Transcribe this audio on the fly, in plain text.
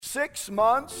6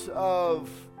 months of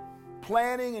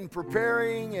planning and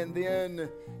preparing and then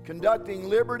conducting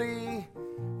Liberty,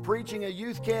 preaching a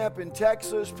youth camp in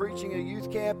Texas, preaching a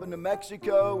youth camp in New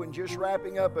Mexico, and just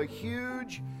wrapping up a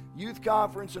huge youth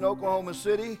conference in Oklahoma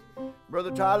City.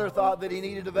 Brother Tyler thought that he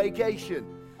needed a vacation.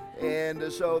 And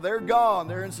so they're gone.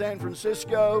 They're in San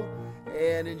Francisco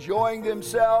and enjoying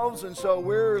themselves. And so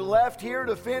we're left here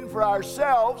to fend for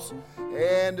ourselves.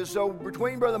 And so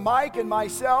between Brother Mike and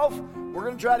myself, we're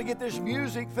going to try to get this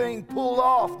music thing pulled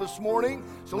off this morning.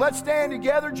 So let's stand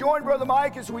together. Join Brother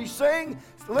Mike as we sing.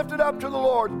 Lift it up to the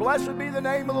Lord. Blessed be the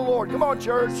name of the Lord. Come on,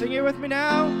 church. Sing it with me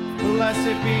now.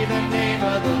 Blessed be the name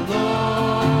of the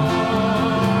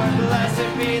Lord.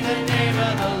 Blessed be the name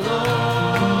of the Lord.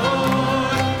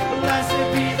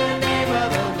 Blessed be the name of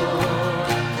the Lord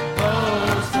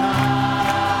Most High.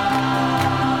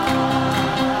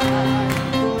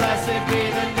 Blessed be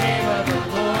the name of the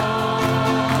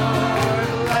Lord.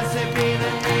 Blessed be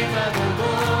the name of the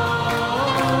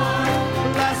Lord.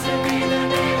 Blessed be the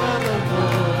name of the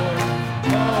Lord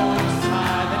Most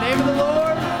High. The name of the Lord.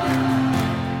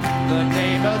 The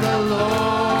name of the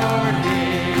Lord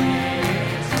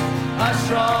is a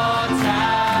strong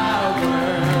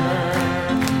tower.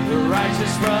 The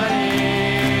righteous run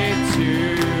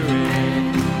into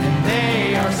it, and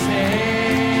they are saved.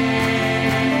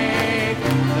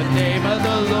 The name of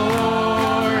the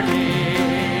Lord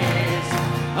is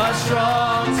a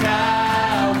strong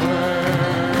tower.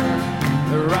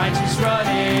 The righteous run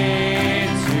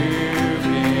into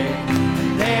it,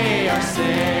 and they are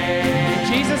saved.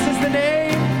 Jesus is the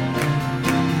name.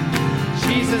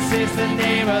 Jesus is the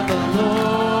name of the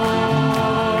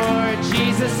Lord.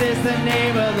 Jesus is the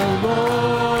name of the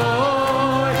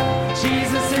Lord.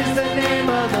 Jesus is the name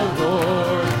of the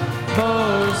Lord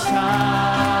Most High.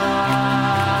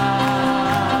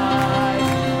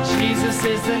 Jesus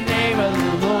is the name of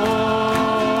the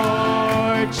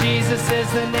Lord. Jesus is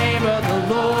the name of the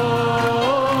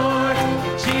Lord.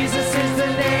 Jesus is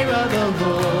the name of the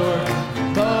Lord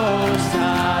Most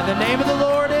High. The name of the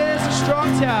Lord is a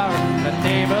strong tower. The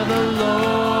name of the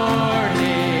Lord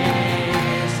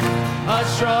is a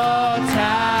strong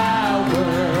tower.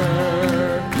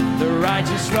 The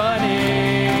righteous run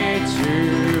into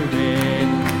it,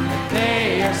 and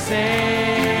they are saved.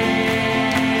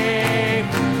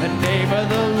 The name of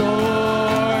the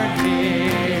Lord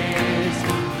is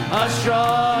a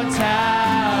strong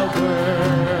tower.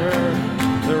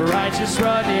 The righteous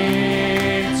run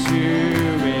into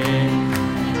it,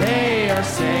 and they are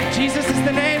saved. Jesus is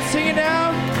the name. Sing it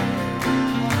now.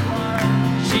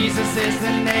 Jesus is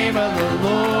the name of the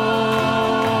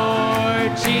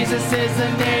Lord. Jesus is the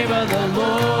name of the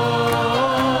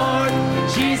Lord.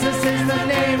 Jesus is the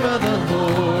name of the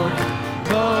Lord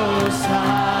Most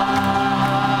High.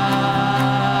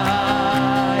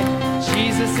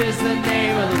 Jesus is the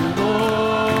name of the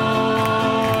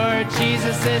Lord.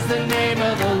 Jesus is the name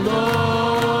of the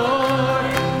Lord.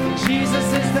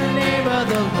 Jesus is the name of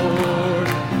the Lord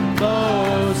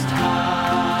Most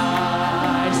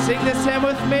High. Sing this hymn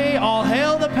with me. All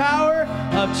hail the power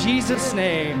of Jesus'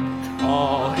 name.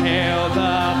 All hail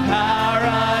the power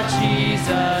of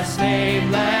Jesus'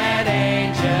 name. Let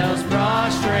angels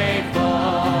prostrate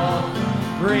fall.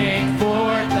 Bring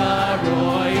forth the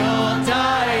royal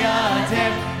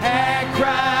diadem and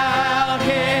crown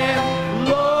him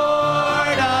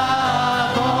Lord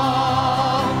of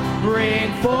all.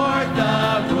 Bring forth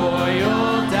the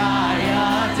royal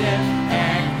diadem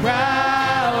and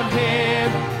crown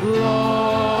him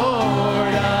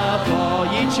Lord of all.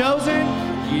 Ye chosen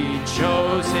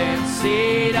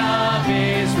seed of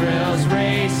Israel's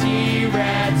race, ye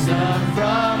ransomed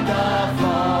from the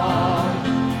fall.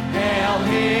 Hail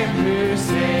him who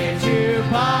saved you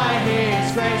by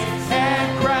his grace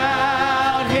and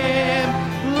crown him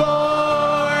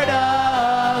Lord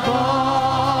of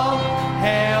all.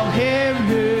 Hail him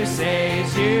who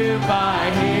saves you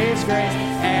by his grace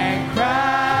and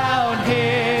crown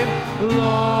him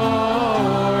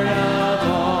Lord of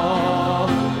all.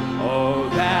 Oh,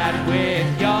 that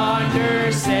with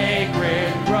yonder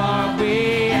sacred throng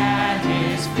we at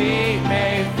his feet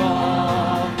may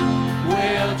fall.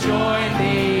 We'll join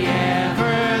the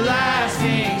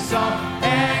everlasting song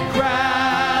and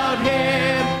crown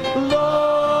him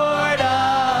Lord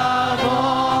of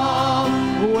all.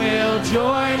 We'll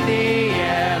join the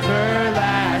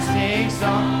everlasting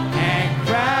song and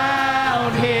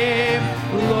crown him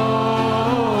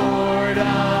Lord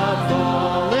of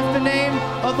all. Lift the name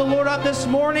of the Lord up this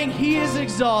morning. He is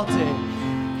exalted.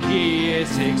 He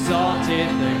is exalted.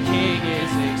 The King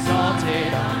is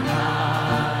exalted on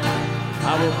high.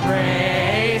 I will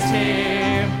praise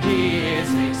him. He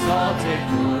is exalted,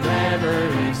 forever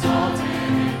exalted,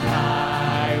 and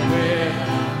I will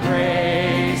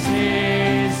praise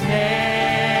his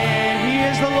name. He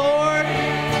is the Lord.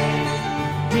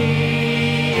 He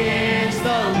is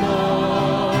the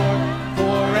Lord.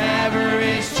 Forever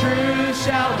his truth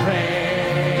shall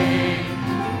reign.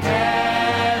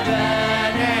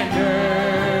 Heaven and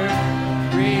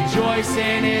earth rejoice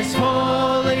in his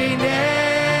holy name.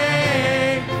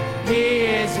 He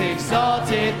is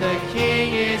exalted, the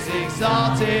King is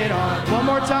exalted on. One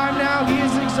more time now, he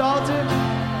is exalted.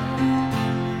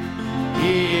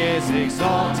 He is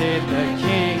exalted, the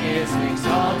King is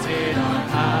exalted on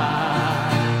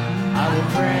high. I will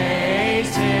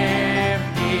praise him,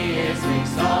 he is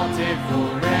exalted,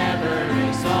 forever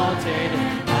exalted,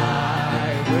 and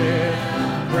I will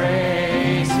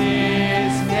praise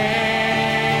his name.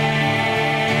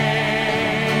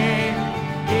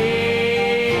 He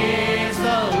is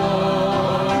the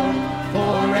Lord,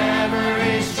 forever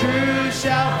his truth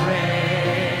shall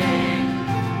reign.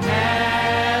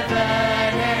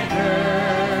 Heaven and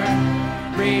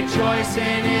earth rejoice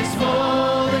in his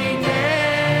holy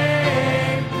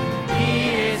name. He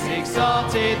is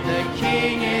exalted, the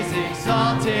King is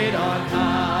exalted on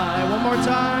high. One more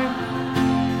time.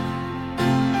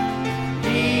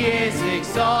 He is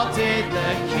exalted,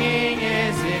 the King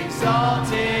is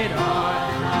exalted on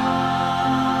high.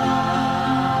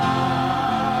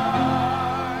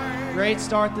 Great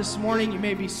start this morning. You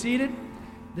may be seated.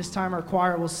 This time our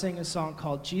choir will sing a song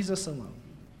called Jesus Alone.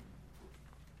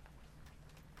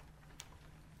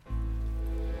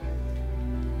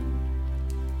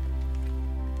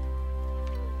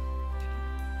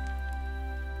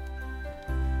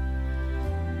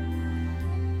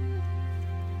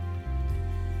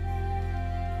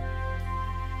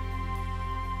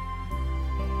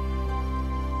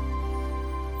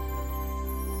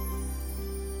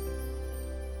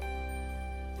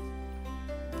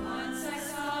 Once I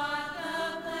sought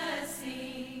the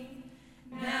blessing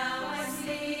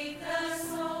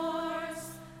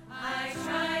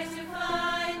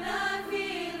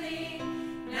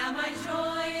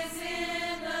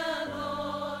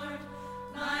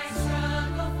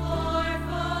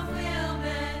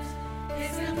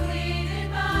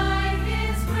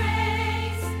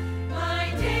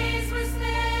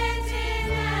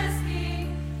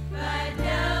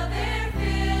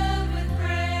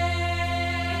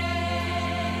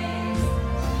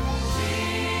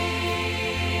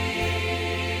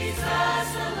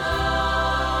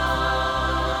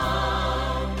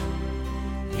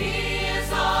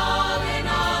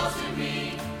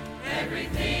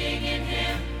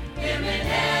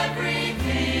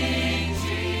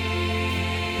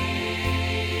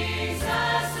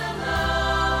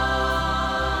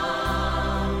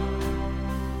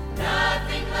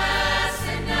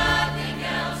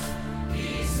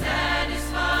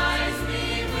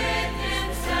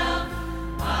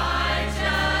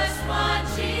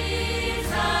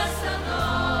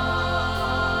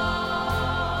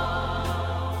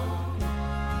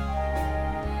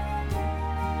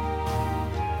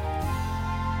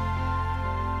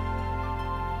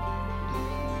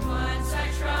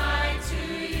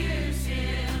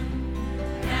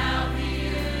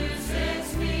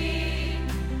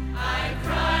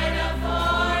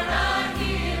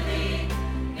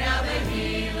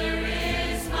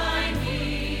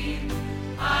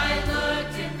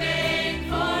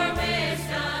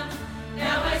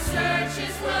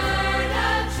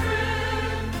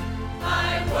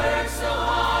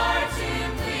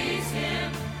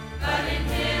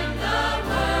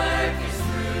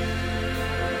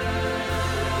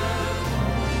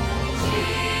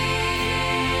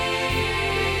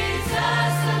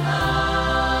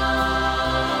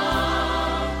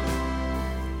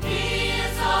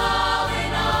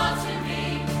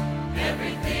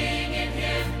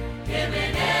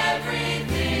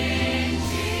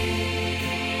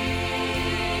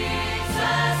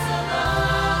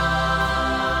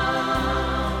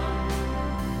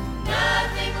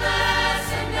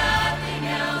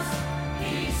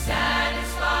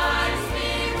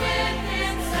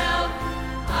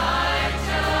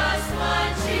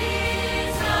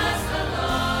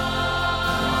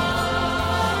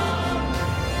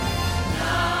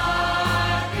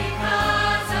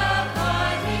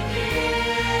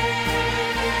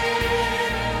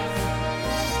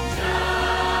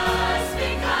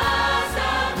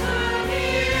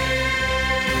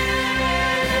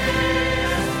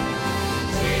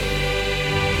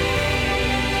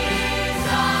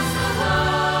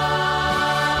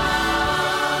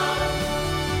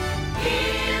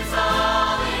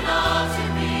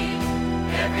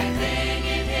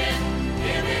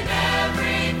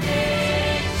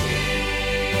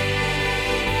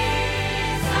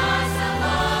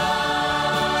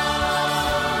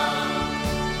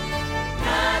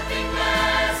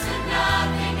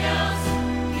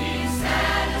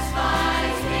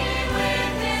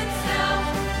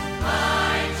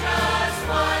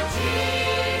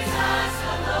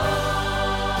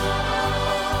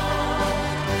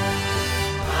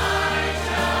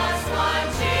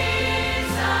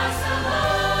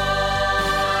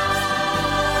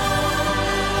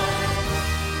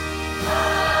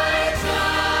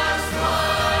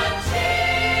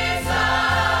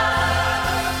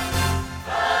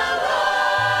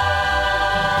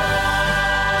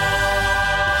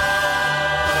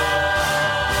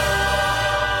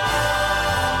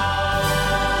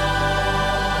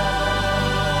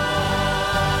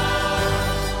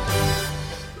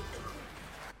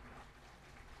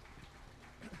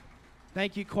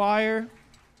Thank you, choir. You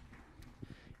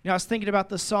know, I was thinking about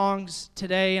the songs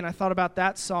today, and I thought about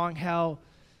that song, how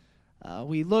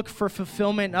we look for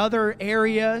fulfillment in other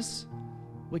areas.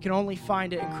 We can only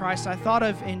find it in Christ. I thought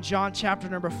of in John chapter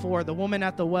number 4, the woman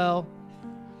at the well,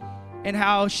 and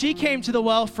how she came to the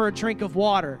well for a drink of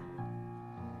water.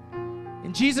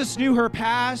 And Jesus knew her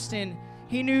past, and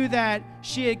he knew that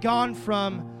she had gone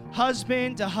from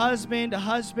husband to husband to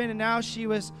husband, and now she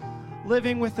was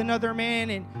living with another man.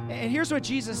 And here's what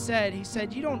Jesus said. He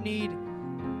said, you don't need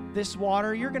this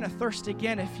water. You're going to thirst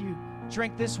again if you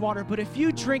drink this water. But if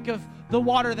you drink of the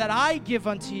water that I give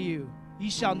unto you, ye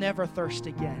shall never thirst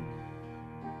again.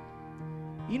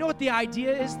 You know what the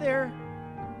idea is there?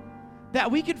 That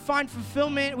we can find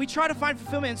fulfillment. We try to find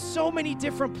fulfillment in so many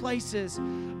different places.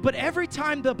 But every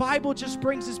time the Bible just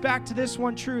brings us back to this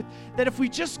one truth, that if we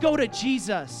just go to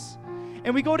Jesus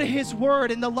and we go to his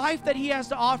word and the life that he has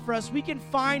to offer us, we can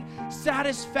find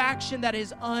satisfaction that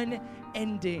is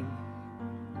unending,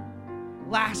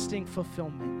 lasting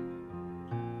fulfillment.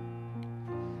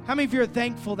 How many of you are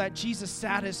thankful that Jesus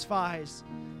satisfies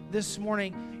this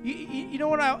morning? You know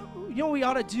what we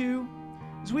ought to do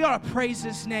is we ought to praise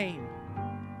his name.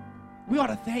 We ought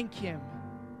to thank him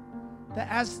that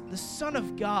as the Son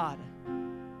of God,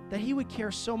 that he would care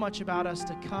so much about us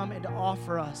to come and to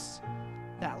offer us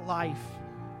that life,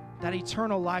 that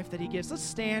eternal life that he gives. Let's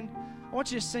stand. I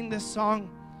want you to sing this song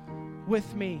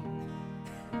with me.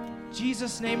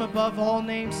 Jesus' name above all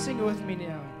names. Sing it with me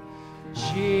now.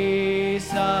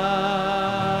 Jesus'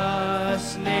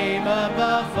 name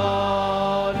above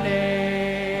all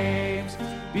names,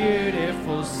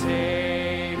 beautiful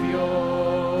Savior,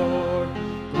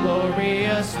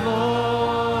 glorious Lord,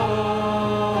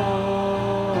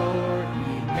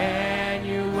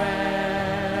 Emmanuel,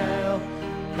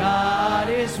 God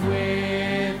is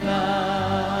with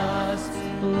us,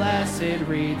 blessed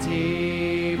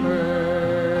Redeemer.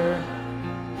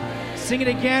 Sing it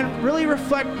again, really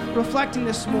reflecting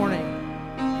this morning.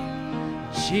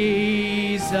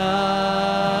 Jesus,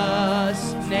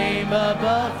 name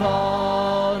above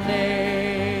all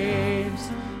names,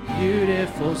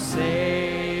 beautiful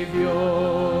Savior,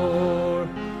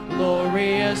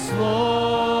 glorious Lord,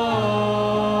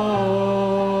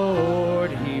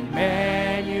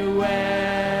 Emmanuel,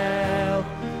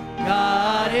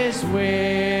 God is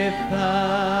with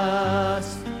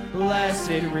us,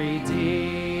 blessed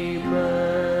Redeemer,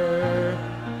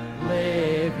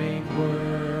 living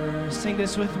Word. Sing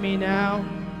this with me now.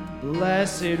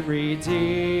 Blessed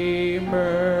Redeemer,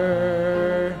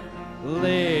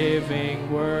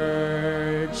 living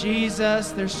Word.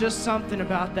 Jesus, there's just something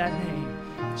about that name.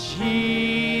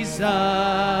 Jesus,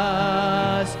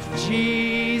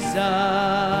 Jesus,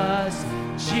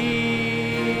 Jesus.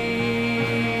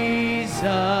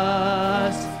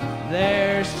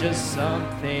 There's just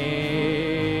something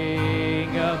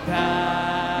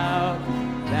about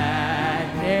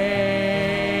that name.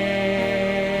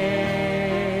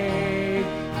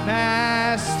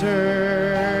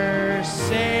 Master,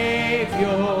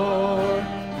 Savior,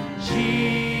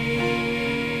 Jesus,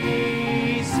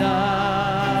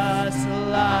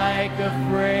 like a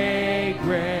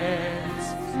fragrance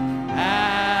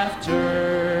after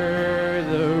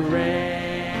the rain.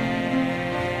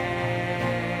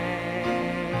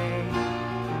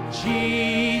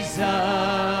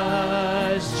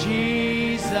 Jesus,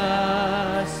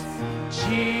 Jesus,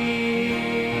 Jesus,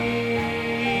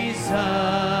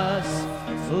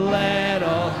 let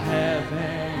all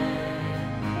heaven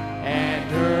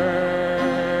and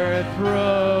earth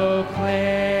proclaim.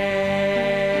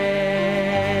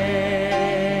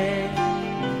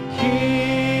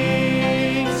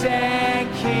 Kings and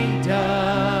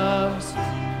kingdoms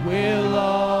will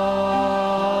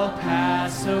all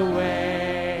pass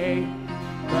away,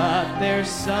 but there's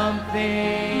something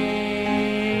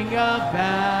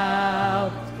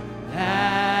about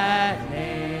that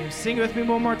name. Sing it with me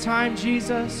one more time.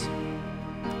 Jesus,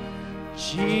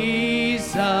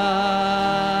 Jesus,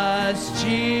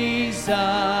 Jesus,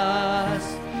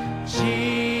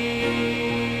 Jesus.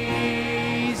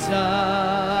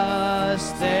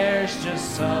 There's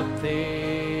just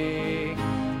something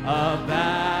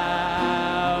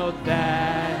about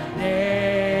that name.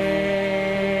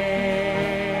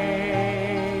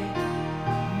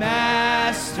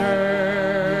 Master,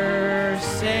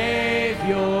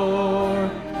 Savior,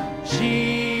 Jesus,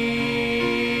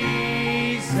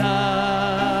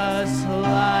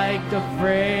 like the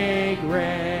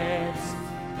fragrance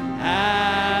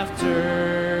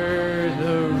after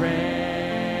the rain.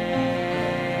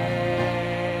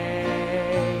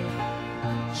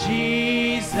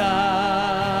 Jesus,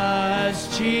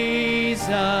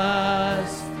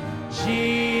 Jesus, Jesus.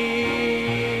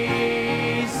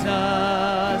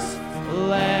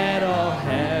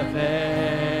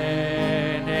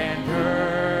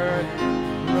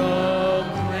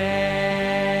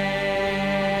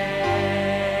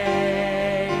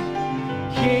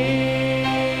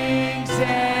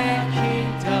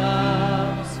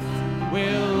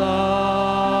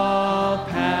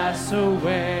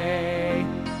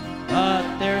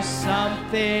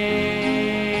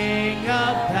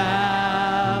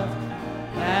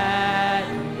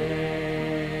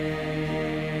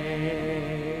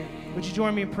 Would you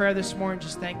join me in prayer this morning?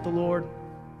 Just thank the Lord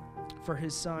for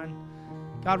his Son.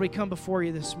 God, we come before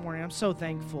you this morning. I'm so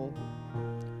thankful,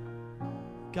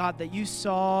 God, that you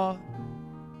saw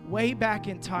way back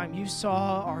in time, you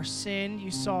saw our sin, you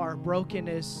saw our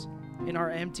brokenness and our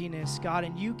emptiness, God,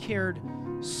 and you cared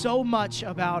so much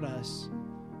about us.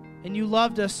 And you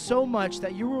loved us so much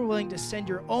that you were willing to send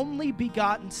your only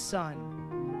begotten Son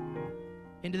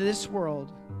into this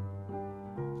world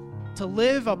to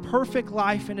live a perfect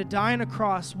life and to die on a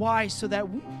cross. Why? So that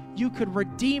you could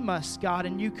redeem us, God,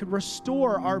 and you could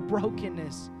restore our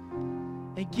brokenness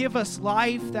and give us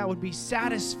life that would be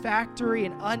satisfactory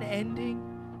and unending.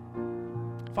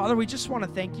 Father, we just want to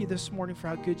thank you this morning for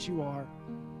how good you are.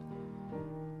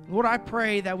 Lord, I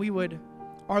pray that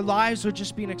our lives would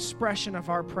just be an expression of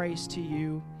our praise to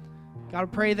you. God, I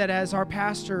pray that as our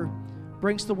pastor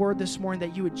brings the word this morning,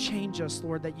 that you would change us,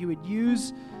 Lord, that you would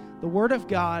use the word of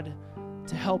God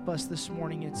to help us this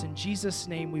morning. It's in Jesus'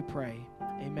 name we pray.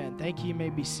 Amen. Thank you. You may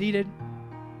be seated.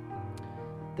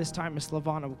 This time, Miss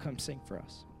LaVonna will come sing for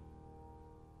us.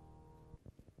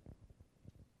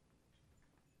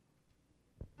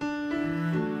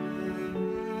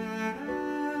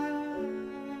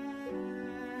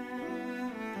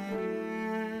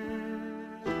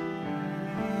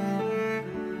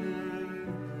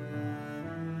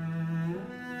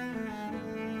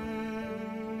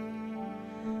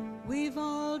 We've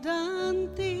all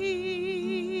done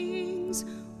things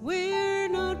we're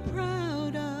not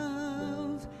proud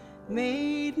of,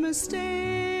 made mistakes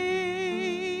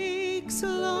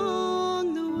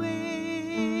along the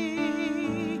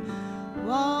way,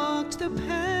 walked the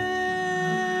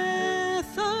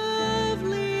path of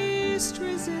least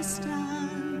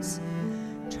resistance,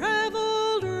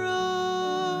 traveled roads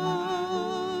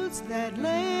that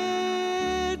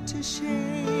led to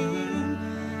shame,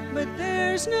 but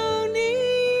there's no need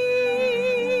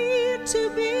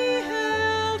to be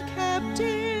held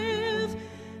captive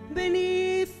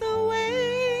beneath the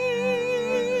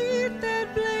weight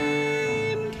that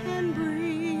blame can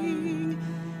bring.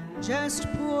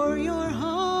 Just pour your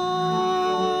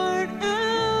heart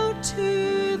out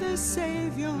to the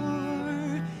Savior.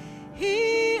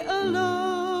 He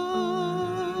alone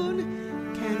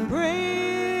can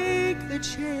break the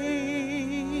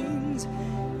chains.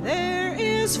 There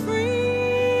is freedom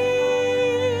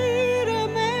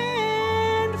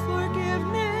and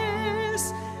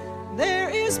forgiveness. There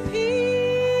is peace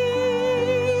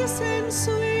and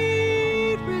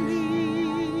sweet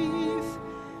relief,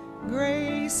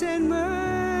 grace and mercy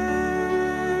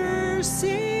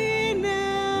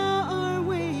now are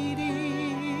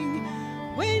waiting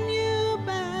when you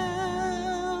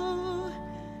bow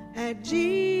at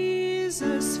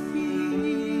Jesus' feet.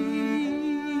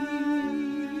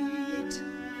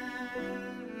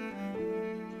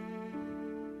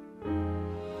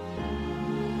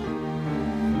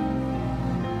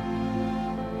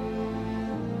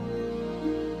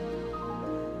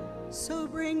 So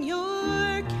bring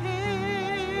your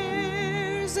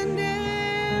cares and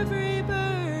every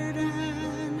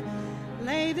burden,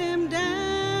 lay them down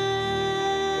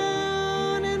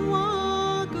and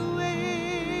walk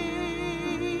away.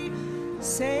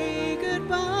 Say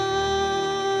goodbye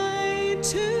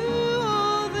to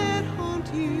all that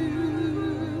haunt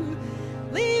you.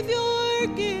 Leave your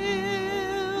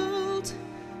guilt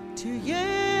to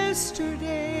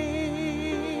yesterday.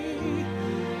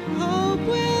 Hope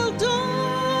will dawn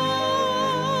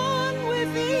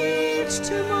with each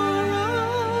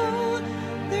tomorrow.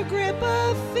 The grip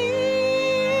of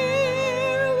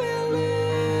fear will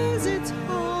lose its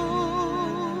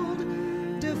hold,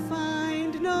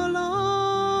 defined no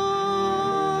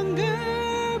longer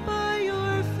by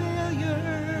your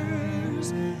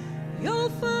failures. You'll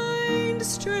find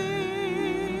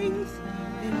strength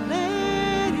in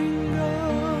letting go.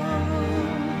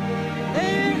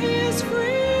 There is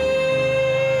freedom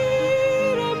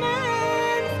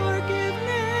and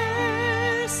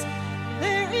forgiveness.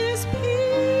 There is peace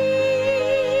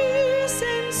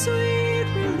and sweet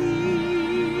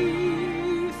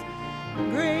relief,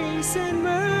 grace and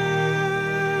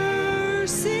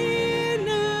mercy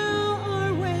now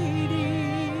are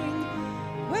waiting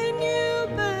when you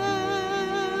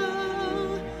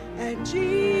bow at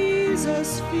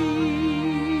Jesus'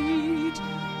 feet.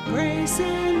 Grace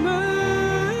and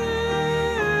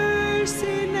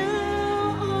mercy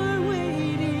now are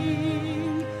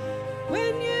waiting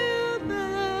when you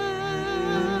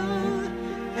bow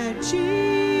at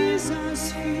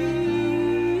Jesus'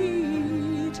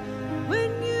 feet.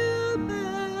 When you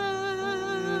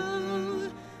bow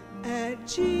at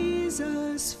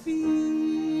Jesus' feet.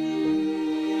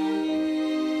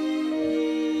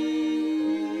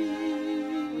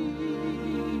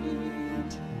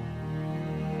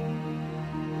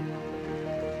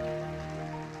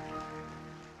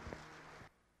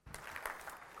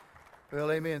 Well,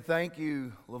 amen. Thank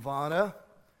you, LaVonna. I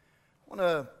want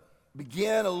to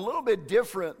begin a little bit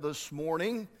different this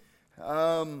morning.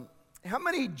 How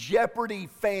many Jeopardy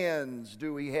fans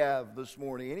do we have this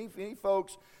morning? Any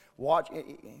folks watch?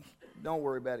 Don't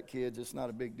worry about it, kids. It's not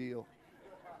a big deal.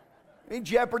 Any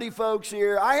Jeopardy folks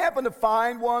here? I happened to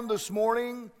find one this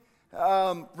morning.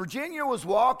 Virginia was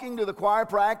walking to the choir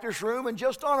practice room, and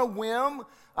just on a whim,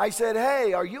 I said,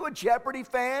 "Hey, are you a Jeopardy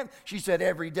fan?" She said,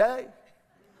 "Every day."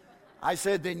 I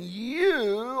said, "Then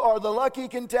you are the lucky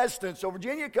contestant." So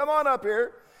Virginia, come on up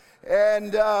here.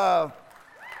 And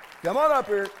come on up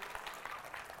here.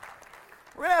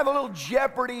 We're going to have a little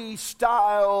Jeopardy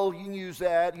style. You can use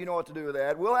that. You know what to do with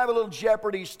that. We'll have a little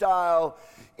Jeopardy style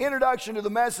introduction to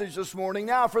the message this morning.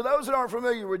 Now, for those that aren't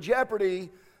familiar with Jeopardy,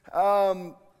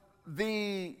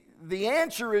 the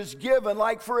answer is given.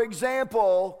 Like, for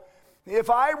example, if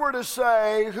I were to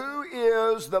say, who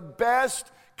is the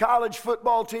best college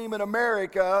football team in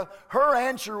America, her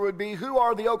answer would be, who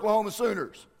are the Oklahoma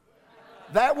Sooners?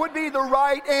 That would be the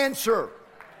right answer,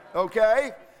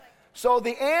 okay? So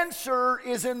the answer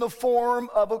is in the form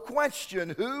of a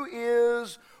question. Who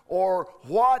is or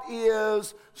what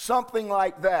is, something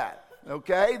like that,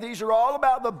 okay? These are all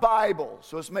about the Bible,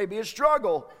 so this may be a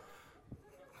struggle.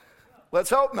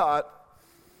 Let's hope not.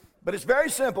 But it's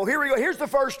very simple. Here we go. Here's the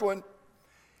first one.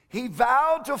 He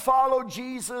vowed to follow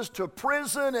Jesus to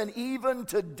prison and even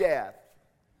to death.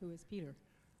 Who is Peter?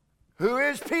 Who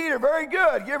is Peter? Very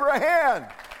good. Give her a hand.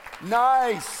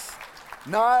 Nice.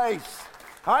 Nice.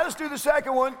 All right, let's do the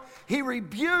second one. He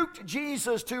rebuked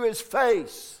Jesus to his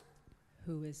face.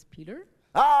 Who is Peter?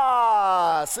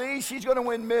 Ah, see, she's going to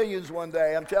win millions one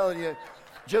day. I'm telling you.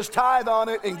 Just tithe on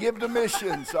it and give to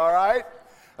missions, all right?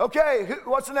 Okay,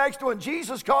 what's the next one?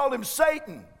 Jesus called him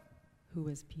Satan. Who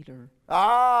is Peter?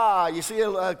 Ah, you see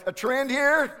a trend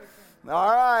here?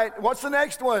 All right, what's the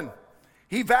next one?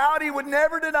 He vowed he would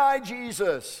never deny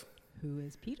Jesus. Who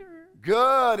is Peter?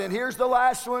 Good, and here's the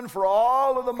last one for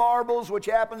all of the marbles, which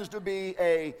happens to be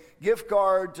a gift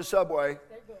card to Subway.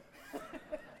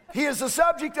 He is the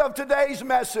subject of today's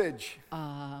message.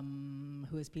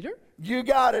 Who is Peter? You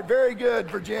got it. Very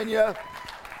good, Virginia.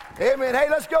 Amen. Hey,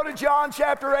 let's go to John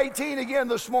chapter 18 again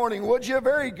this morning, would you?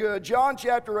 Very good. John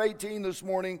chapter 18 this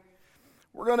morning.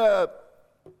 We're gonna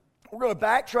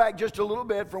backtrack just a little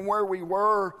bit from where we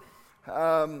were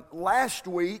last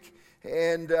week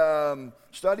and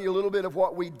study a little bit of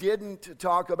what we didn't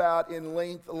talk about in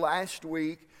length last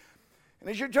week. And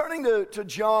as you're turning to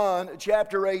John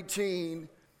chapter 18,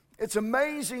 it's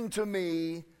amazing to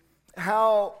me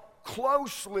how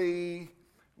closely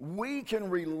we can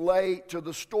relate to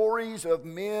the stories of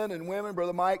men and women.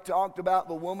 Brother Mike talked about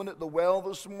the woman at the well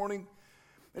this morning.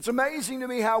 It's amazing to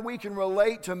me how we can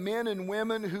relate to men and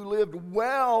women who lived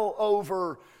well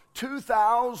over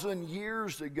 2,000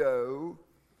 years ago,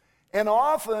 and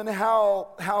often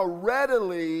how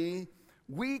readily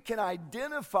we can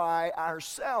identify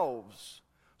ourselves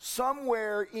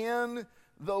somewhere in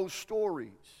those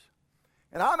stories.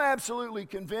 And I'm absolutely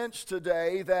convinced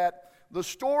today that the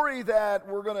story that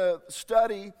we're going to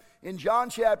study in John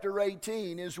chapter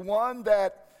 18 is one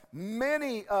that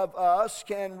many of us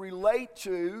can relate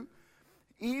to,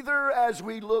 either as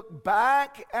we look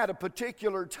back at a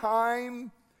particular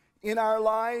time in our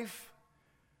life,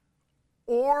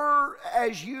 or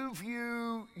as you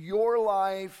view your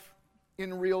life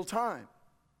in real time.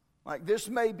 Like, this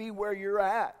may be where you're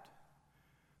at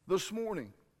this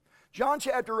morning. John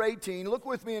chapter 18, look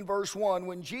with me in verse 1.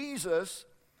 When Jesus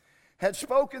had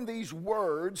spoken these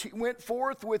words, he went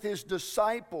forth with his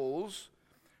disciples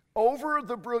over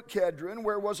the brook Kedron,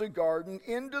 where was a garden,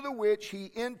 into the which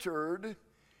he entered,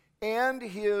 and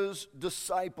his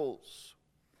disciples.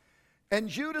 And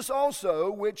Judas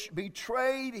also, which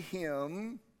betrayed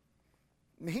him,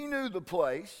 he knew the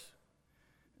place.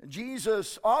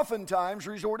 Jesus oftentimes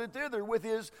resorted thither with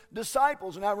his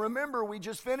disciples. Now remember, we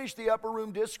just finished the upper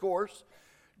room discourse.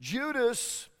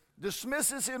 Judas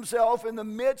dismisses himself in the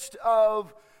midst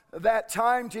of that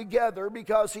time together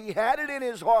because he had it in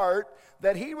his heart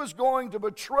that he was going to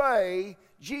betray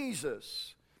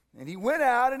Jesus. And he went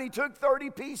out and he took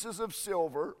 30 pieces of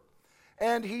silver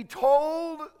and he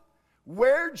told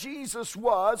where Jesus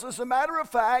was. As a matter of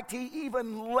fact, he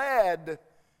even led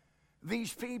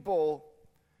these people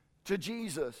to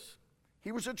Jesus.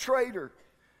 He was a traitor.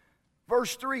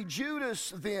 Verse 3,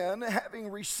 Judas then, having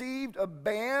received a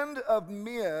band of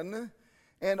men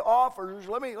and offers,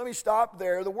 let me stop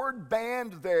there. The word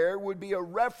band there would be a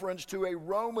reference to a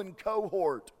Roman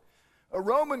cohort. A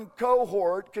Roman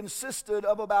cohort consisted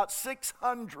of about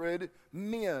 600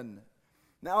 men.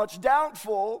 Now it's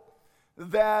doubtful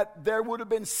that there would have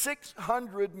been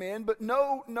 600 men, but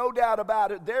no doubt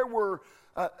about it, there were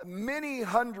many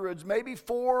hundreds, maybe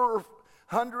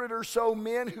 400 or so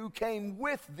men who came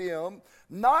with them,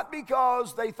 not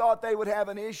because they thought they would have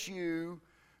an issue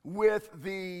with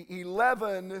the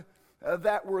 11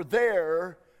 that were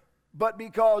there, but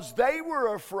because they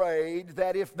were afraid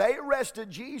that if they arrested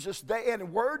Jesus,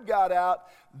 and word got out,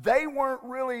 they weren't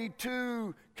really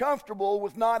too comfortable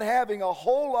with not having a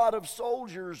whole lot of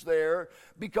soldiers there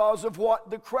because of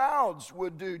what the crowds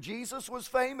would do. Jesus was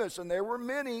famous, and there were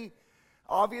many,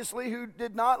 obviously, who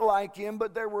did not like him,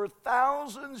 but there were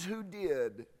thousands who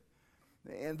did.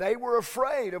 And they were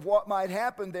afraid of what might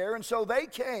happen there, and so they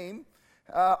came,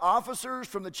 officers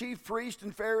from the chief priests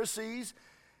and Pharisees,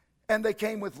 and they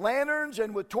came with lanterns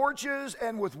and with torches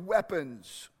and with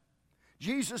weapons.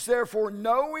 Jesus, therefore,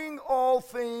 knowing all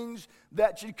things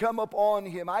that should come upon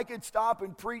him. I could stop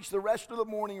and preach the rest of the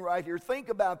morning right here. Think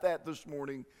about that this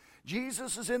morning.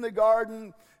 Jesus is in the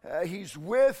garden. He's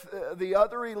with the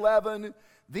other 11.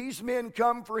 These men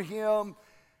come for him.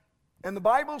 And the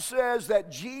Bible says that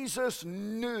Jesus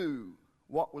knew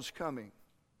what was coming.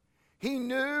 He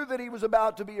knew that he was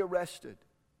about to be arrested.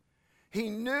 He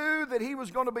knew that he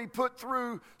was going to be put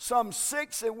through some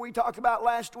 6, and we talked about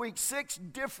last week, 6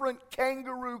 different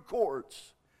kangaroo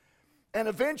courts. And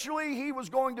eventually he was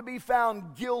going to be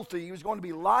found guilty. He was going to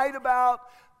be lied about,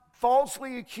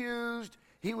 falsely accused.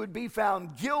 He would be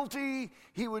found guilty.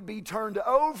 He would be turned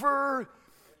over.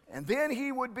 And then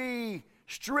he would be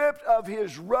stripped of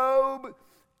his robe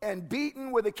and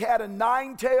beaten with a cat of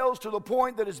 9 tails to the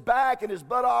point that his back and his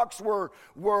buttocks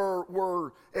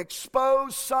were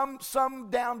exposed, some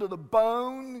down to the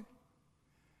bone.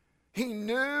 He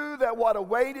knew that what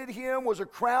awaited him was a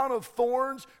crown of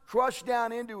thorns crushed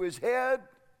down into his head.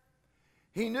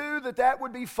 He knew that that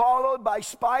would be followed by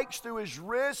spikes through his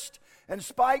wrist and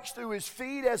spikes through his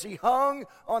feet as he hung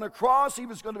on a cross. He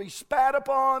was going to be spat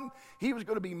upon. He was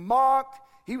going to be mocked.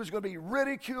 He was going to be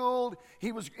ridiculed.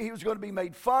 He was going to be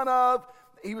made fun of.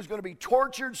 He was going to be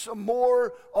tortured some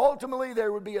more. Ultimately,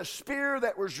 there would be a spear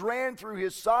that was ran through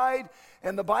his side.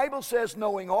 And the Bible says,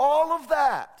 knowing all of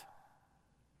that,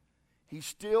 he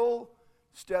still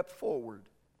stepped forward.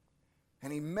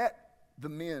 And he met the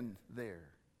men there.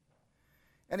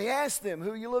 And he asked them, who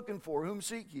are you looking for? Whom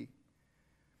seek ye?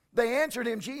 They answered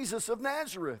him, Jesus of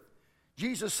Nazareth.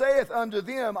 Jesus saith unto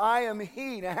them, I am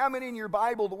he. Now, how many in your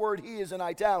Bible the word he is in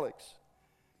italics?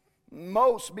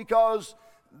 Most, because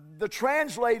the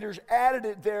translators added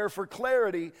it there for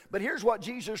clarity. But here's what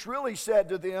Jesus really said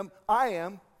to them, I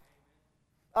am.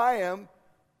 I am.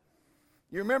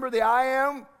 You remember the I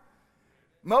am?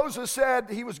 Moses said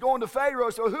he was going to Pharaoh,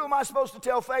 so who am I supposed to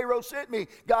tell Pharaoh sent me?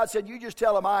 God said, you just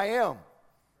tell him I am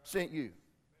sent you.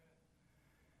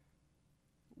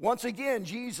 Once again,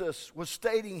 Jesus was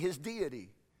stating his deity.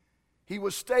 He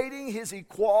was stating his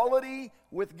equality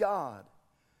with God.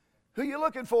 Who are you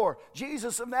looking for?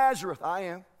 Jesus of Nazareth. I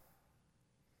am.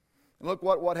 And look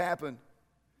what happened.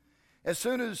 As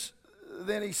soon as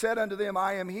then he said unto them,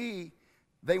 I am he,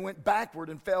 they went backward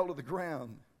and fell to the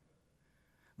ground.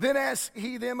 Then asked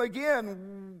he them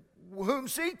again, whom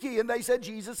seek ye? And they said,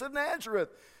 Jesus of Nazareth.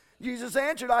 Jesus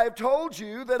answered, I have told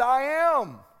you that I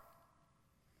am.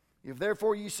 If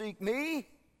therefore ye seek me,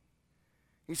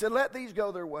 he said, let these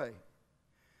go their way,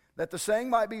 that the saying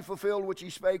might be fulfilled which he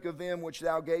spake of them which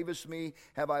thou gavest me,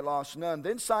 have I lost none.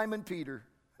 Then Simon Peter,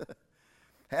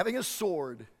 having a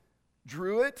sword,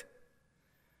 drew it,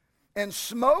 and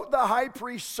smote the high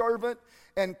priest's servant,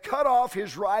 and cut off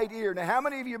his right ear. Now, how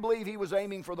many of you believe he was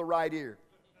aiming for the right ear?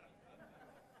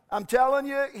 I'm telling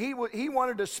you, he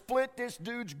wanted to split this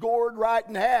dude's gourd right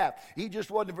in half. He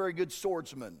just wasn't a very good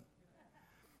swordsman.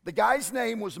 The guy's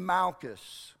name was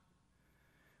Malchus.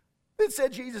 Then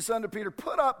said Jesus unto Peter,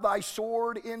 put up thy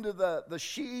sword into the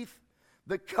sheath.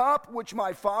 The cup which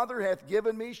my Father hath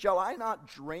given me, shall I not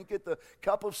drink it? The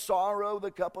cup of sorrow,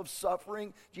 the cup of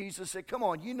suffering. Jesus said, come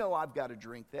on, you know I've got to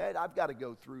drink that. I've got to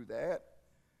go through that.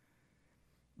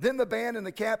 Then the band and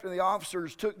the captain and the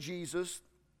officers took Jesus.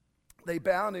 They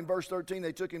bound him, verse 13,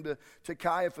 they took him to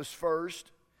Caiaphas first.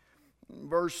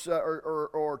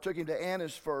 Or took him to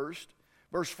Annas first.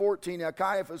 Verse 14, now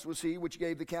Caiaphas was he which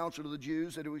gave the counsel to the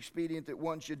Jews that it was expedient that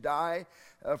one should die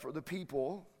for the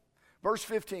people. Verse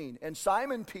 15, and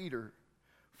Simon Peter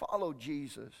followed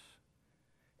Jesus.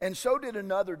 And so did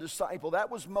another disciple. That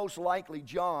was most likely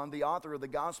John, the author of the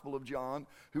Gospel of John,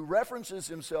 who references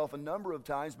himself a number of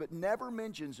times but never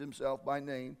mentions himself by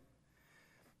name.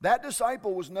 That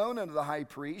disciple was known unto the high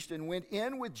priest and went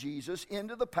in with Jesus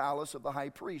into the palace of the high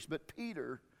priest. But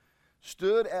Peter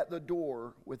stood at the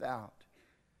door without.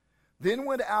 Then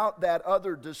went out that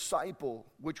other disciple,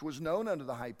 which was known unto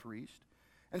the high priest,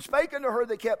 and spake unto her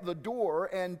that kept the door,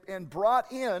 and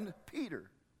brought in Peter.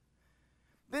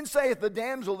 Then saith the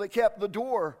damsel that kept the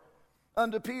door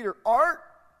unto Peter, Art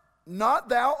not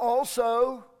thou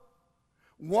also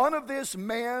one of this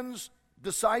man's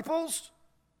disciples?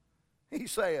 He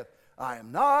saith, I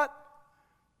am not.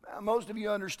 Now, most of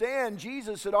you understand,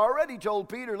 Jesus had already told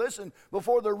Peter, listen,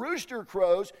 before the rooster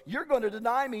crows, you're going to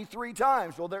deny me 3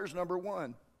 times. Well, there's number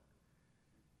 1.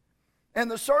 And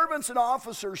the servants and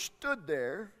officers stood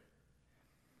there,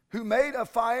 who made a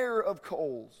fire of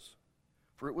coals,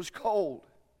 for it was cold.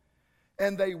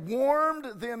 And they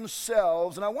warmed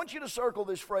themselves, and I want you to circle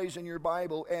this phrase in your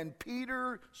Bible, and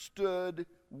Peter stood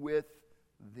with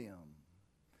them.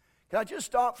 Can I just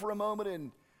stop for a moment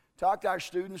and talk to our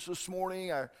students this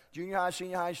morning, our junior high,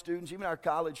 senior high students, even our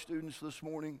college students this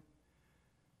morning?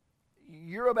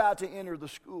 You're about to enter the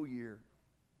school year.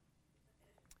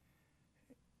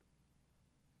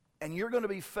 And you're going to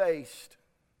be faced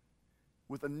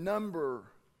with a number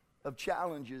of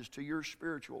challenges to your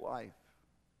spiritual life.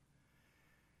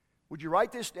 Would you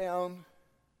write this down?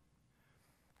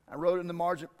 I wrote it in the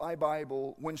margin of my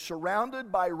Bible. When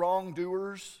surrounded by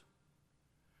wrongdoers,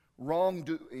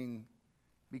 wrongdoing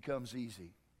becomes easy.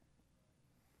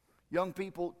 Young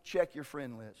people, check your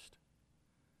friend list.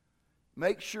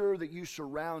 Make sure that you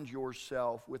surround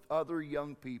yourself with other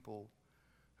young people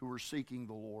who are seeking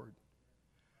the Lord.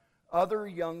 Other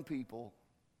young people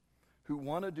who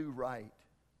want to do right.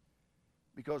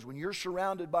 Because when you're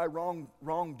surrounded by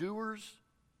wrongdoers,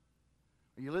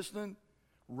 are you listening?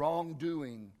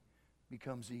 Wrongdoing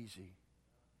becomes easy.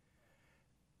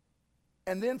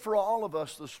 And then for all of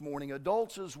us this morning,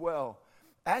 adults as well,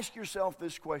 ask yourself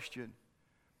this question.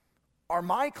 Are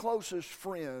my closest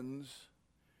friends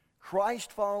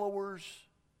Christ followers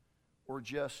or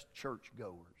just church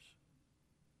goers?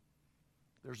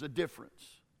 There's a difference.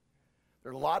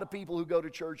 There are a lot of people who go to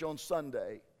church on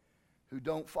Sunday who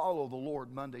don't follow the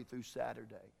Lord Monday through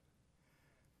Saturday.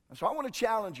 And so I want to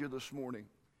challenge you this morning,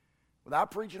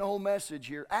 without preaching a whole message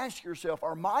here, ask yourself,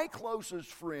 are my closest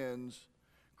friends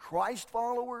Christ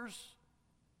followers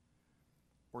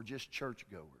or just church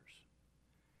goers?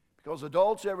 Because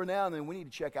adults, every now and then, we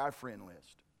need to check our friend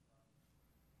list.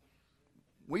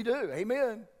 We do,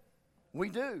 amen. We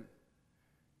do.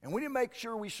 And we need to make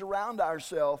sure we surround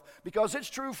ourselves, because it's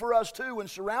true for us too. When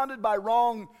surrounded by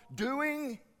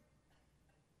wrongdoing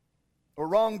or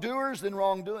wrongdoers, then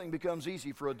wrongdoing becomes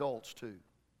easy for adults too.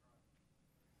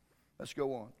 Let's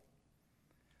go on.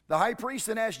 The high priest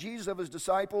then asked Jesus of his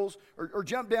disciples, or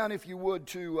jump down if you would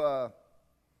to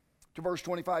verse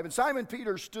 25. And Simon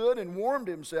Peter stood and warmed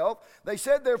himself. They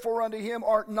said therefore unto him,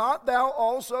 Art not thou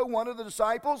also one of the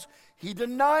disciples? He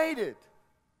denied it.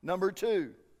 Number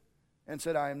 2. And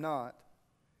said, I am not.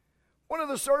 One of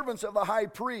the servants of the high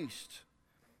priest,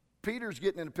 Peter's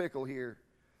getting in a pickle here.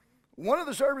 One of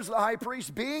the servants of the high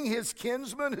priest, being his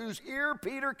kinsman, whose ear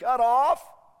Peter cut off,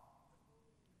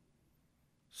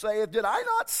 saith, Did I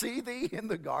not see thee in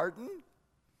the garden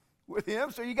with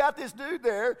him? So you got this dude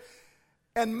there,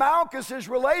 and Malchus is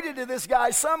related to this guy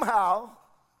somehow.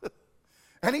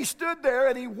 And he stood there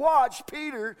and he watched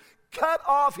Peter cut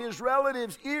off his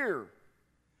relative's ear.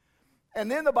 And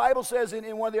then the Bible says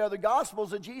in one of the other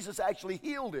Gospels that Jesus actually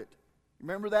healed it.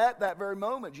 Remember that? That very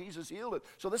moment, Jesus healed it.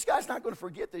 So this guy's not going to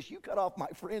forget this. You cut off my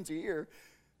friend's ear,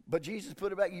 but Jesus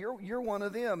put it back. You're one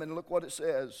of them. And look what it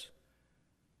says.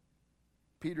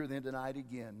 Peter then denied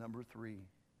again, number 3.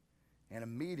 And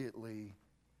immediately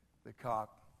the cock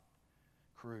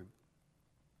crew.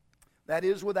 That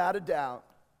is without a doubt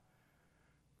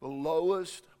the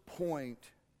lowest point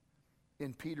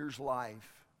in Peter's life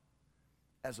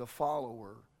as a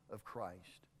follower of Christ.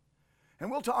 And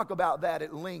we'll talk about that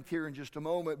at length here in just a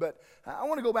moment, but I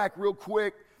want to go back real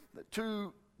quick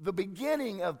to the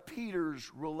beginning of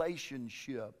Peter's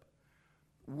relationship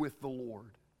with the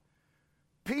Lord.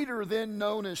 Peter, then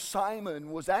known as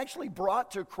Simon, was actually brought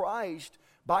to Christ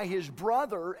by his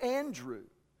brother Andrew.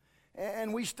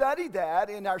 And we studied that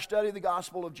in our study of the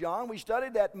Gospel of John. We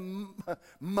studied that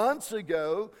months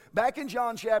ago, back in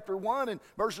John chapter 1 and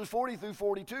verses 40 through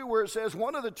 42, where it says,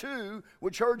 One of the two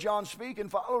which heard John speak and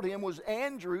followed him was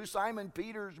Andrew, Simon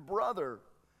Peter's brother.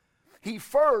 He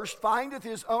first findeth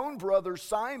his own brother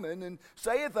Simon, and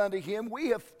saith unto him, We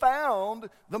have found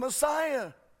the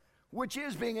Messiah, which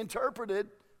is being interpreted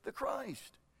the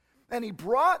Christ. And he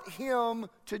brought him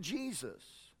to Jesus.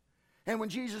 And when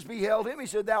Jesus beheld him, he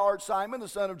said, Thou art Simon, the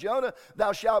son of Jonah.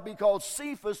 Thou shalt be called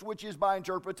Cephas, which is by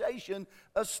interpretation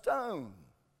a stone.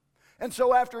 And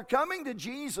so after coming to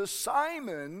Jesus,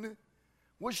 Simon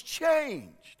was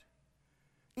changed.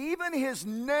 Even his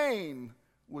name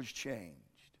was changed.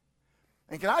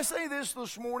 And can I say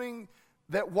this morning,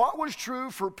 that what was true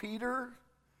for Peter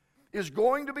is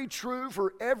going to be true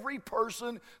for every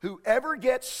person who ever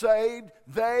gets saved.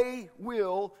 They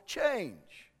will change.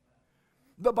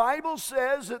 The Bible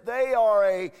says that they are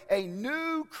a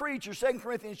new creature, 2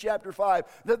 Corinthians chapter 5,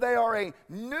 that they are a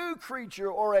new creature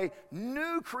or a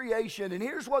new creation. And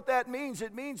here's what that means.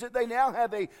 It means that they now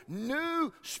have a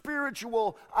new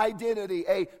spiritual identity,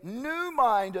 a new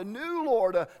mind, a new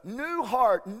Lord, a new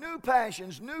heart, new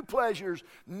passions, new pleasures,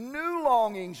 new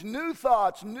longings, new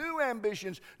thoughts, new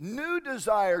ambitions, new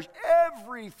desires.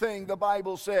 Everything, the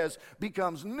Bible says,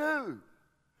 becomes new.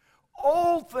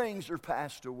 Old things are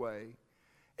passed away.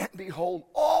 And behold,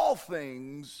 all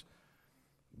things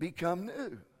become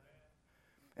new.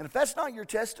 And if that's not your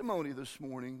testimony this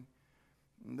morning,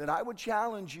 then I would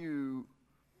challenge you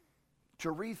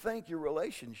to rethink your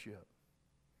relationship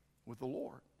with the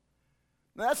Lord.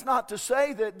 Now, that's not to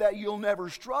say that you'll never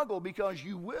struggle, because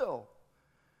you will.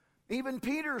 Even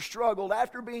Peter struggled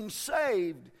after being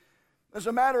saved. As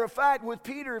a matter of fact, with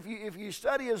Peter, if you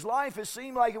study his life, it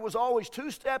seemed like it was always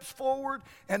 2 steps forward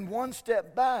and 1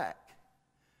 step back.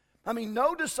 I mean,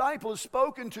 no disciple is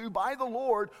spoken to by the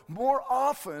Lord more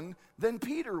often than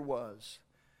Peter was.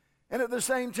 And at the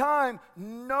same time,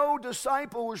 no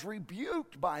disciple was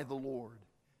rebuked by the Lord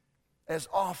as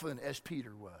often as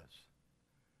Peter was.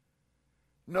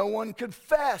 No one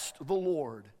confessed the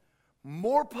Lord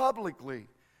more publicly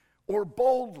or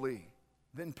boldly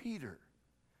than Peter.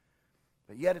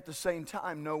 But yet at the same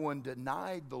time, no one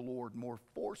denied the Lord more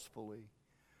forcefully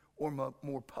or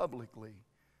more publicly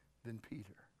than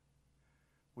Peter.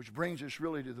 Which brings us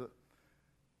really to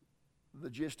the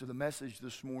gist of the message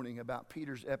this morning about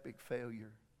Peter's epic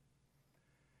failure.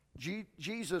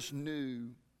 Jesus knew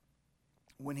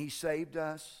when he saved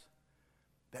us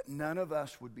that none of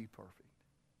us would be perfect.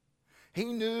 He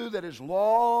knew that as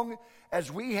long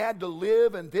as we had to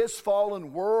live in this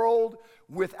fallen world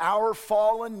with our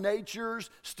fallen natures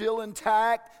still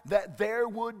intact, that there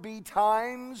would be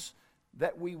times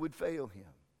that we would fail him.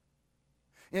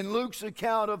 In Luke's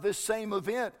account of this same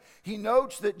event, he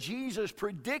notes that Jesus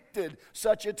predicted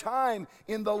such a time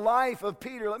in the life of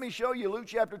Peter. Let me show you Luke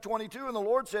chapter 22. And the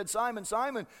Lord said, Simon,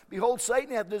 Simon, behold,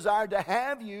 Satan hath desired to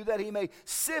have you, that he may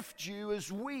sift you as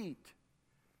wheat.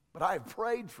 But I have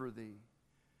prayed for thee,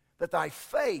 that thy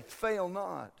faith fail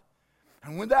not.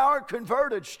 And when thou art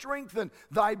converted, strengthen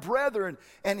thy brethren.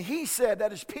 And he said,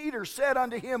 that is Peter, said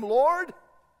unto him, Lord,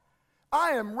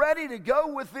 I am ready to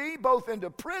go with thee both into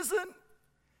prison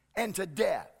and to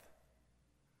death.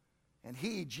 And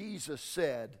he, Jesus,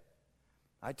 said,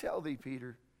 I tell thee,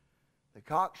 Peter, the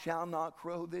cock shall not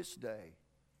crow this day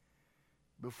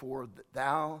before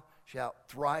thou shalt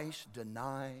thrice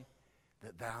deny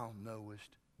that thou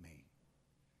knowest me.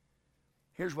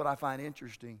 Here's what I find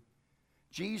interesting.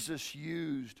 Jesus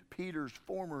used Peter's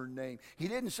former name. He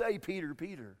didn't say Peter,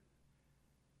 Peter.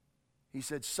 He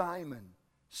said Simon,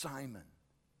 Simon.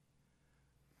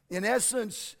 In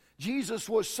essence, Jesus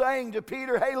was saying to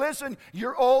Peter, hey, listen,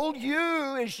 your old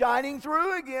you is shining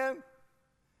through again.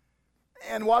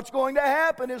 And what's going to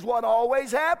happen is what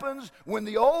always happens when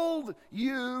the old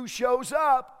you shows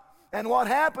up. And what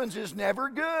happens is never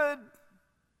good.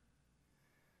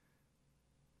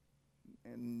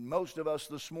 And most of us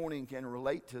this morning can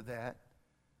relate to that.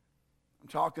 I'm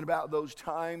talking about those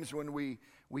times when we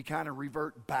kind of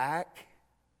revert back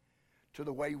to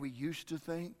the way we used to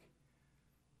think,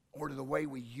 or to the way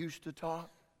we used to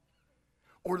talk,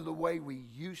 or to the way we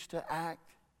used to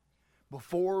act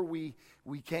before we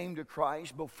came to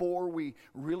Christ, before we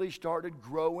really started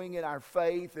growing in our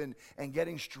faith and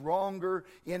getting stronger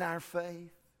in our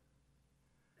faith.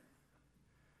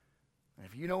 And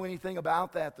if you know anything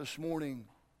about that this morning,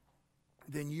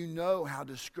 then you know how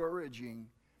discouraging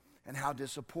and how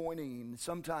disappointing and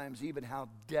sometimes even how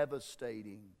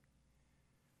devastating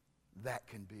that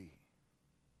can be.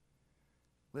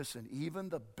 Listen, even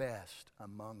the best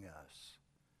among us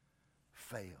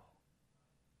fail.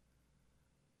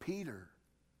 Peter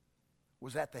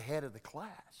was at the head of the class.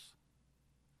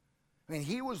 I mean,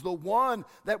 he was the one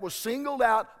that was singled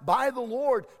out by the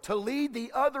Lord to lead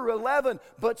the other 11,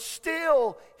 but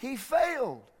still he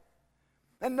failed.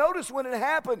 And notice when it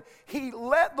happened, he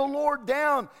let the Lord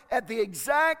down at the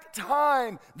exact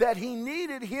time that he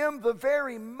needed him the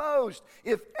very most.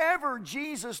 If ever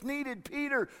Jesus needed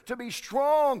Peter to be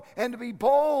strong and to be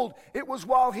bold, it was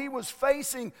while he was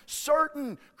facing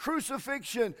certain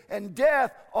crucifixion and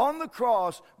death on the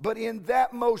cross. But in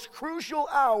that most crucial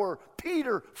hour,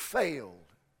 Peter failed.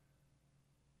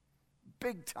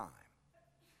 Big time.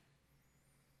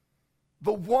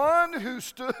 the one who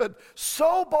stood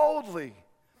so boldly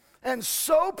and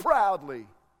so proudly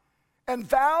and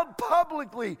vowed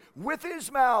publicly with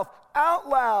his mouth out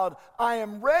loud, I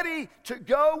am ready to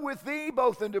go with thee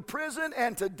both into prison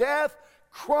and to death,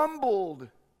 crumbled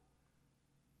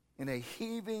in a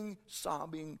heaving,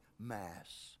 sobbing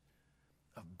mass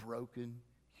of broken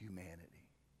humanity.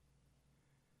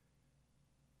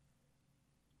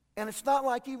 And it's not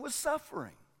like he was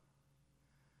suffering.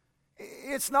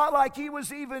 It's not like he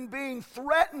was even being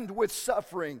threatened with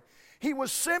suffering. He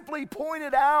was simply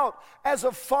pointed out as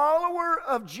a follower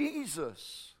of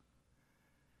Jesus.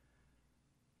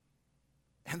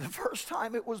 And the first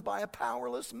time it was by a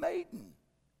powerless maiden.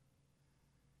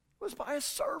 It was by a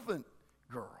servant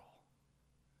girl.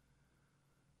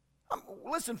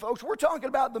 Listen, folks, we're talking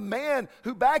about the man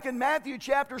who back in Matthew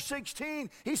chapter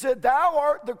 16, he said, "Thou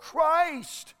art the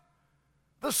Christ,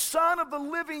 the Son of the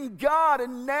living God,"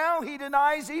 and now he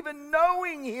denies even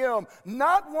knowing him.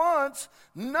 Not once,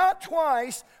 not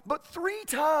twice, but 3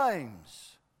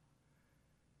 times.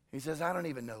 He says, "I don't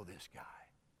even know this guy."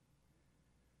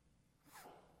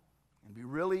 It'd be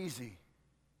real easy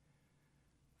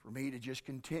for me to just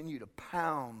continue to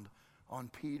pound on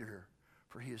Peter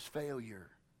for his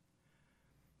failure.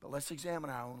 But let's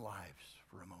examine our own lives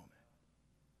for a moment.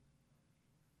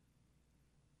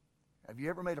 Have you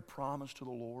ever made a promise to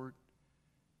the Lord?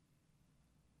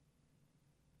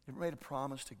 Ever made a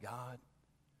promise to God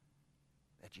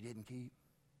that you didn't keep?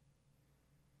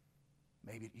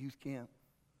 Maybe at youth camp.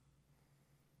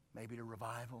 Maybe at a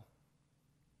revival.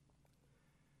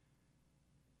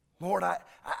 Lord,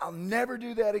 I'll never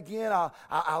do that again.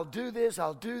 I'll do this,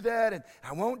 I'll do that, and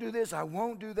I won't do this, I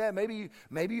won't do that. Maybe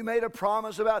you made a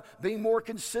promise about being more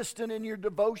consistent in your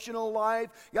devotional life.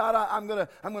 God, I'm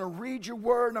gonna read your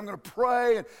word, and I'm gonna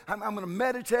pray, and I'm gonna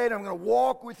meditate, I'm gonna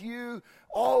walk with you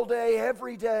all day,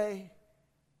 every day.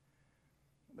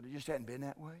 But it just hadn't been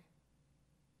that way.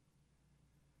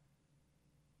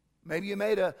 Maybe you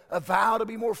made a vow to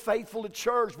be more faithful to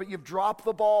church, but you've dropped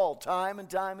the ball time and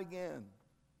time again.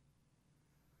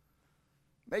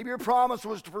 Maybe your promise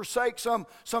was to forsake some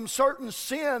certain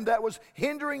sin that was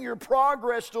hindering your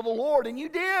progress to the Lord, and you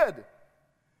did.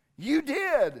 You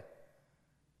did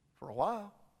for a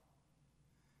while.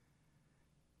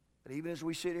 But even as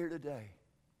we sit here today,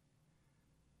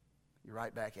 you're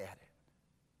right back at it.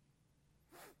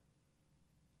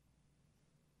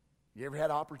 You ever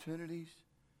had opportunities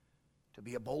to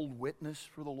be a bold witness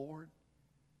for the Lord,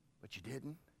 but you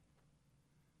didn't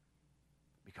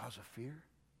because of fear?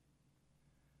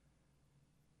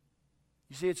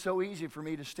 You see, it's so easy for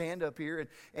me to stand up here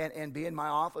and be in my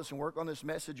office and work on this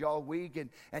message all week and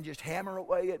just hammer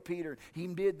away at Peter. He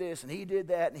did this, and he did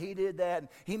that, and he did that, and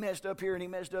he messed up here, and he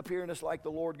messed up here, and it's like the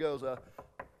Lord goes,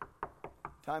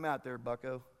 time out there,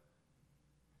 bucko.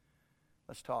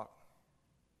 Let's talk.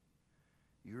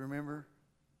 You remember?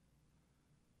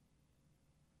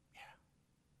 Yeah.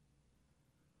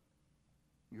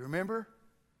 You remember?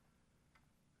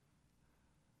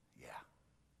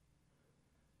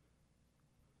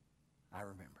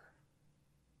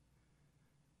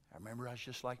 I remember I was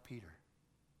just like Peter.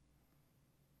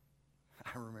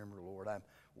 I remember, Lord, I'm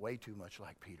way too much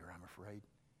like Peter, I'm afraid.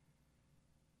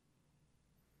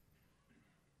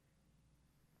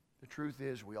 The truth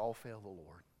is, we all fail the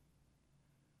Lord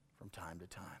from time to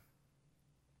time.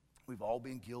 We've all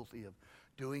been guilty of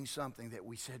doing something that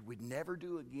we said we'd never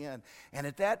do again. And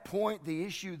at that point, the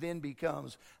issue then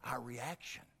becomes our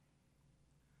reaction.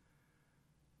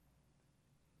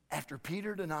 After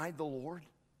Peter denied the Lord,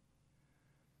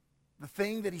 the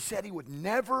thing that he said he would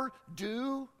never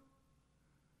do,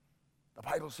 the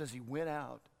Bible says he went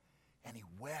out and he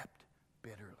wept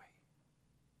bitterly.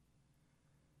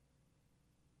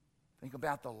 Think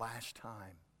about the last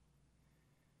time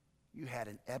you had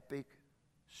an epic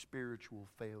spiritual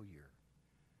failure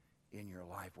in your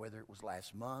life, whether it was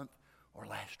last month or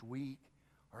last week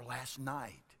or last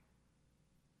night.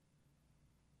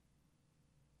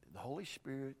 Did the Holy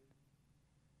Spirit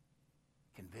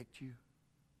convict you?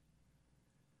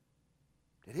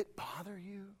 Did it bother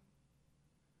you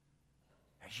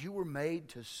as you were made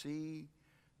to see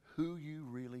who you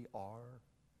really are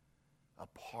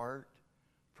apart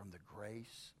from the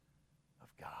grace of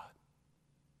God?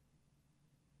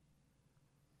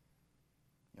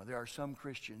 You know, there are some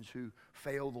Christians who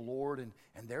fail the Lord and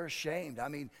they're ashamed. I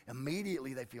mean,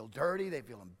 immediately they feel dirty, they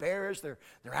feel embarrassed, they're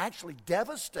actually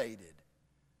devastated,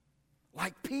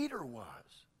 like Peter was.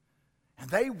 And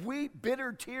they weep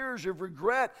bitter tears of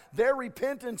regret. Their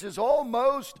repentance is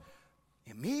almost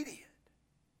immediate.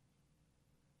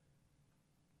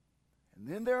 And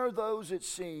then there are those, it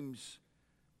seems,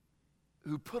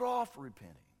 who put off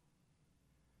repenting.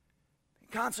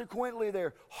 Consequently,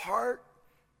 their heart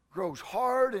grows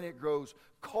hard and it grows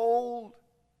cold.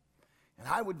 And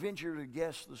I would venture to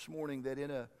guess this morning that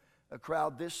in a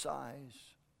crowd this size,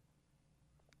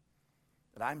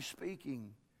 that I'm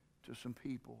speaking to some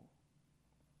people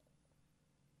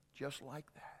just like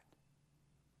that.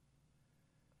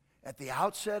 At the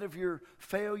outset of your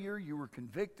failure, you were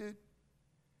convicted,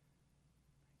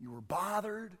 you were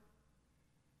bothered,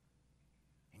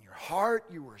 in your heart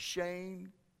you were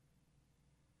ashamed.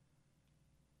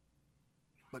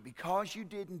 But because you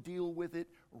didn't deal with it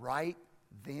right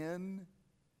then,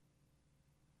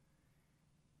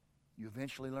 you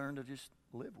eventually learned to just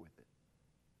live with it.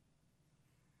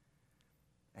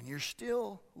 And you're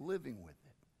still living with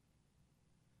it.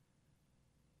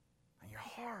 And your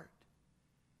heart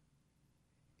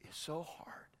is so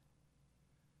hard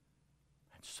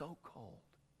and so cold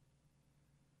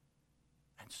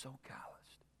and so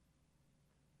calloused.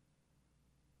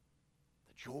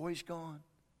 The joy's gone.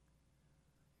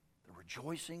 The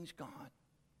rejoicing's gone.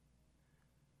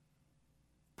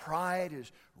 Pride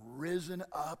has risen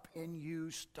up in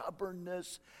you.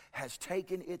 Stubbornness has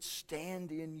taken its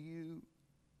stand in you.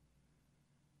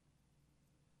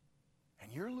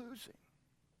 And you're losing.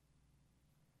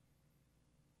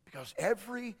 Because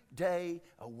every day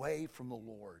away from the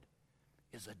Lord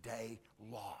is a day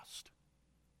lost.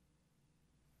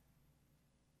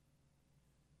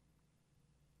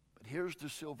 But here's the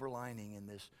silver lining in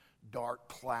this dark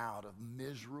cloud of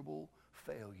miserable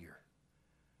failure.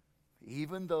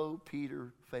 Even though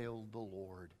Peter failed the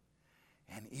Lord,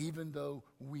 and even though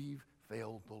we've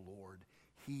failed the Lord,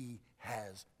 He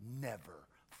has never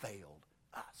failed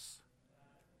us.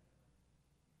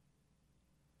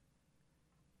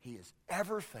 He is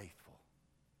ever faithful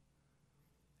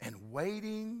and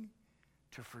waiting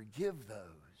to forgive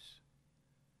those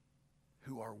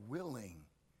who are willing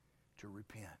to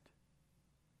repent.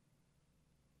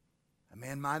 A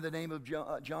man by the name of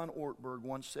John Ortberg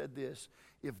once said this: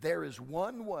 if there is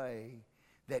one way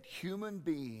that human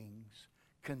beings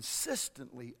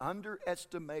consistently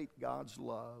underestimate God's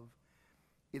love,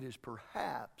 it is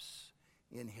perhaps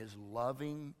in His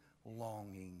loving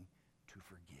longing to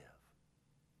forgive.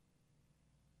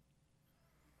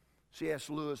 C.S.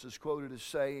 Lewis is quoted as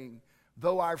saying,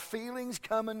 though our feelings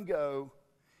come and go,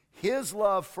 His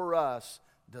love for us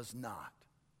does not.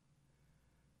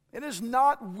 It is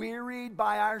not wearied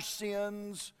by our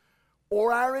sins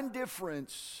or our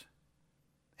indifference,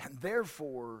 and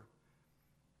therefore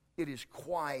it is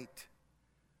quite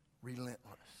relentless.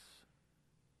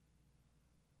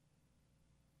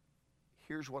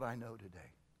 Here's what I know today.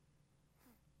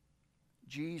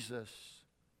 Jesus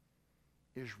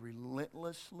is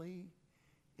relentlessly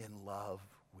in love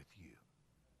with you.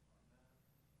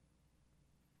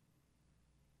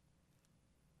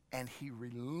 And He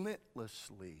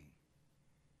relentlessly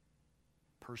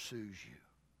pursues you.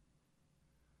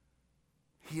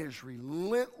 He is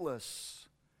relentless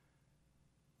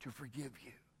to forgive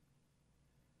you.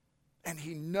 And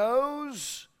He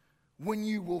knows when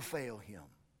you will fail Him.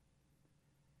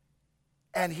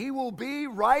 And He will be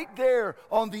right there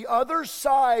on the other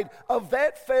side of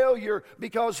that failure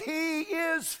because He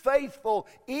is faithful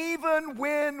even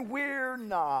when we're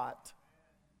not.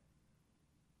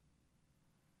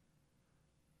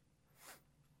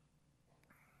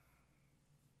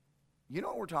 You know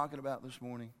what we're talking about this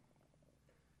morning?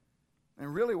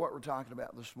 And really what we're talking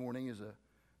about this morning is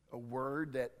a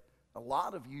word that a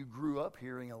lot of you grew up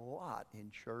hearing a lot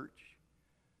in church.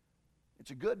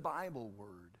 It's a good Bible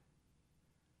word.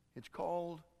 It's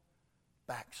called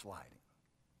backsliding.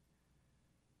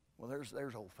 Well,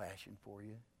 there's old-fashioned for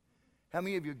you. How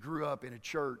many of you grew up in a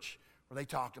church where they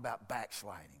talked about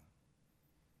backsliding?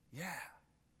 Yeah.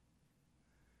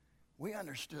 We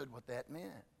understood what that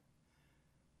meant.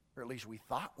 Or at least we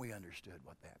thought we understood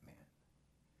what that meant.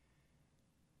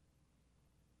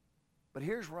 But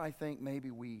here's where I think maybe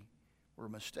we were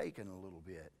mistaken a little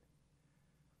bit.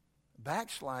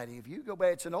 Backsliding, if you go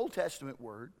back, it's an Old Testament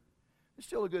word. It's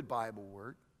still a good Bible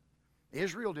word.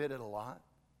 Israel did it a lot.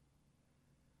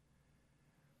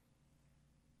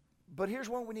 But here's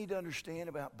what we need to understand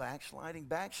about backsliding.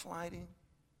 Backsliding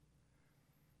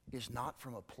is not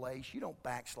from a place. You don't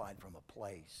backslide from a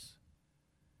place.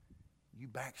 You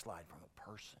backslide from a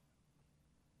person.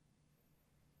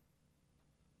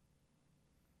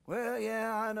 Well,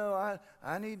 yeah, I know.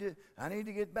 I need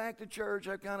to get back to church.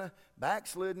 I've kind of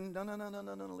backslidden.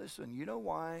 No. Listen, you know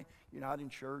why you're not in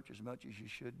church as much as you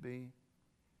should be?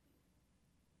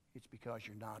 It's because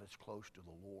you're not as close to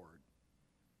the Lord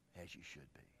as you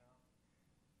should be.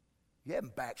 You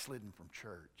haven't backslidden from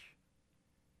church.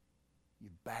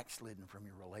 you've backslidden from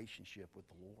your relationship with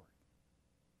the Lord.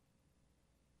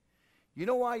 You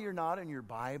know why you're not in your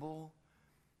Bible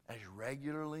as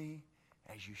regularly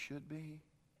as you should be?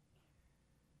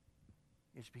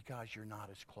 It's because you're not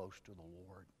as close to the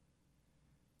Lord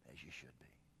as you should be.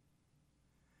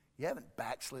 You haven't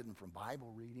backslidden from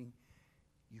Bible reading.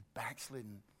 You've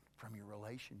backslidden from your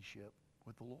relationship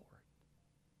with the Lord.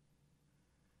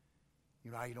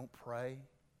 You know how you don't pray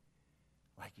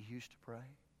like you used to pray?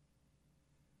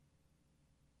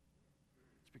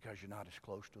 It's because you're not as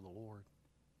close to the Lord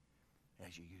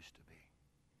as you used to be.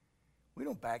 We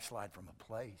don't backslide from a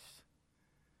place.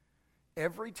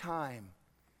 Every time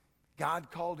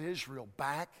God called Israel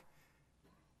back,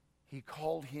 He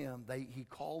called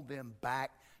them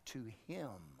back to Him.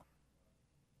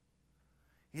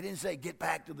 He didn't say, get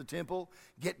back to the temple,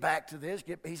 get back to this.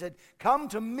 He said, come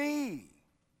to me.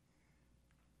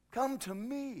 Come to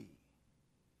me.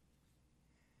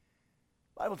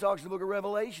 The Bible talks in the book of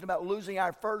Revelation about losing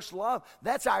our first love.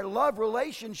 That's our love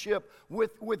relationship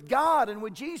with God and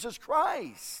with Jesus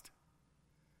Christ.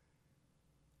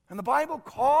 And the Bible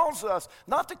calls us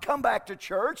not to come back to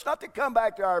church, not to come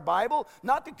back to our Bible,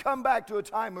 not to come back to a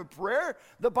time of prayer.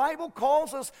 The Bible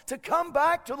calls us to come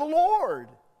back to the Lord.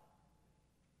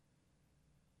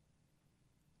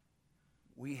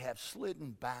 We have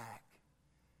slidden back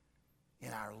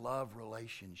in our love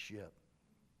relationship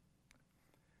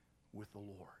with the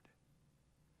Lord.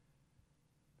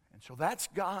 And so that's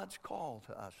God's call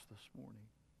to us this morning.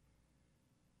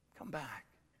 Come back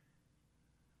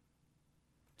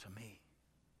to me.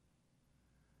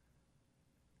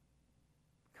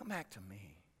 Come back to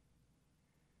me.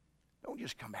 Don't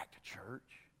just come back to church.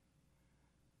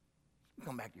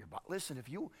 Come back to your body. Listen,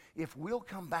 if we'll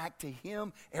come back to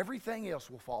Him, everything else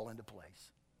will fall into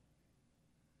place.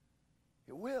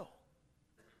 It will.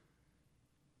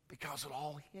 Because it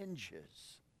all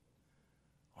hinges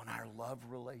on our love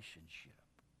relationship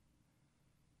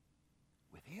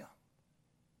with Him.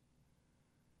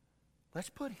 Let's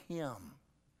put Him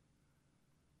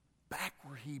back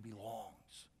where He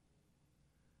belongs.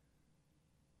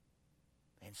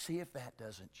 And see if that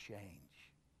doesn't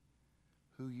change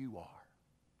who you are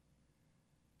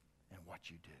and what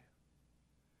you do.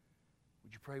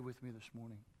 Would you pray with me this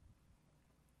morning?